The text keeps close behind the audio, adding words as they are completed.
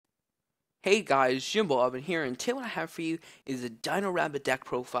Hey guys, Jimboevan here, and today what I have for you is a Dino Rabbit deck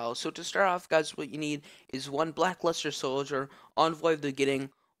profile. So to start off, guys, what you need is one Blackluster Soldier, Envoy of the Beginning,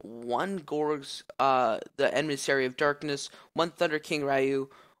 one Gorgs, the Emissary of Darkness, one Thunder King Ryu,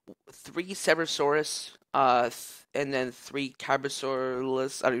 three Cerbersaurus, and then three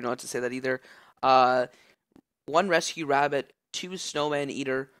Carbosaurus. I don't even know how to say that either. Uh, one Rescue Rabbit, two Snowman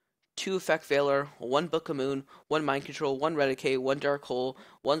Eater, two Effect Veiler, one Book of Moon, one Mind Control, one Redicate, one Dark Hole,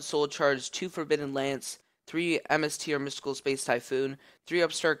 one Soul Charge, two Forbidden Lance, three MST or Mystical Space Typhoon, three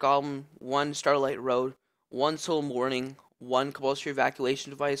Upstart Goblin, one Starlight Road, one Soul Warning, one Compulsory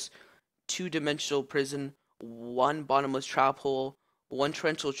Evacuation Device, two Dimensional Prison, one Bottomless Trap Hole, one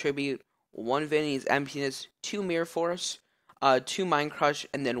Torrential Tribute, one Vanity's Emptiness, two Mirror Force, two Mind Crush,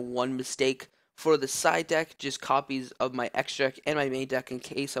 and then one Mistake. For the side deck, just copies of my X deck and my main deck in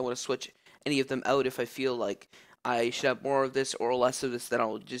case I want to switch any of them out if I feel like I should have more of this or less of this, then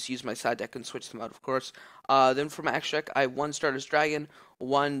I'll just use my side deck and switch them out, of course. Then for my X deck, I have one Stardust Dragon,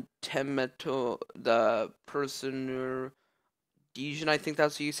 one Temeto, the Personer Dijon, I think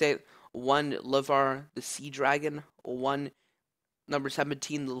that's how you say it, one Levar, the Sea Dragon, one number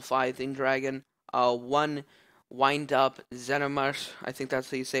 17, the Leviathan Dragon, one Wind Up Xenomart, I think that's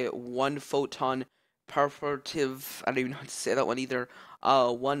how you say it, one Photon Perforative, I don't even know how to say that one either,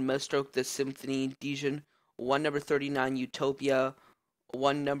 one Miststroke, the Symphony Dijon, one number 39, Utopia,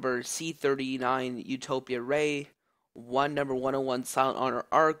 one number C39, Utopia Ray, one number 101, Silent Honor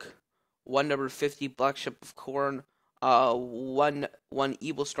Arc, one number 50, Black Ship of Corn, one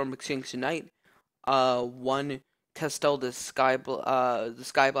Evil Storm Extinction Knight, one Castel the Sky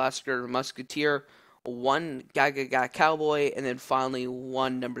Blaster Musketeer, one Gaga Cowboy, and then finally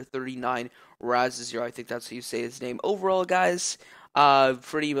one number 39 Razazir. I think that's how you say his name. Overall, guys,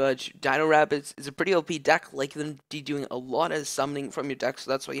 pretty much Dino Rabbits is a pretty OP deck. Like them doing a lot of summoning from your deck,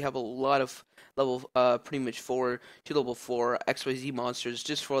 so that's why you have a lot of level pretty much 4 to level 4 XYZ monsters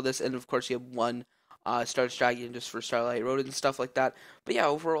just for this, and of course you have one Star Dragon just for Starlight Road and stuff like that. But yeah,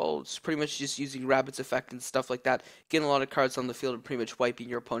 overall, it's pretty much just using Rabbit's effect and stuff like that, getting a lot of cards on the field and pretty much wiping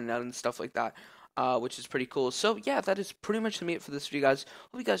your opponent out and stuff like that. Which is pretty cool. So yeah, that is pretty much the meat for this video, guys.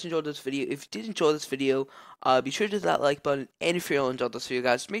 Hope you guys enjoyed this video. If you did enjoy this video, be sure to hit that like button. And if you enjoyed this video,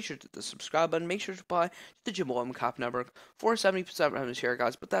 guys, make sure to hit the subscribe button. Make sure to buy the Jimboevancraft network for 70% revenue share,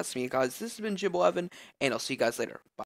 guys. But that's me, guys. This has been Jimboevan, and I'll see you guys later. Bye.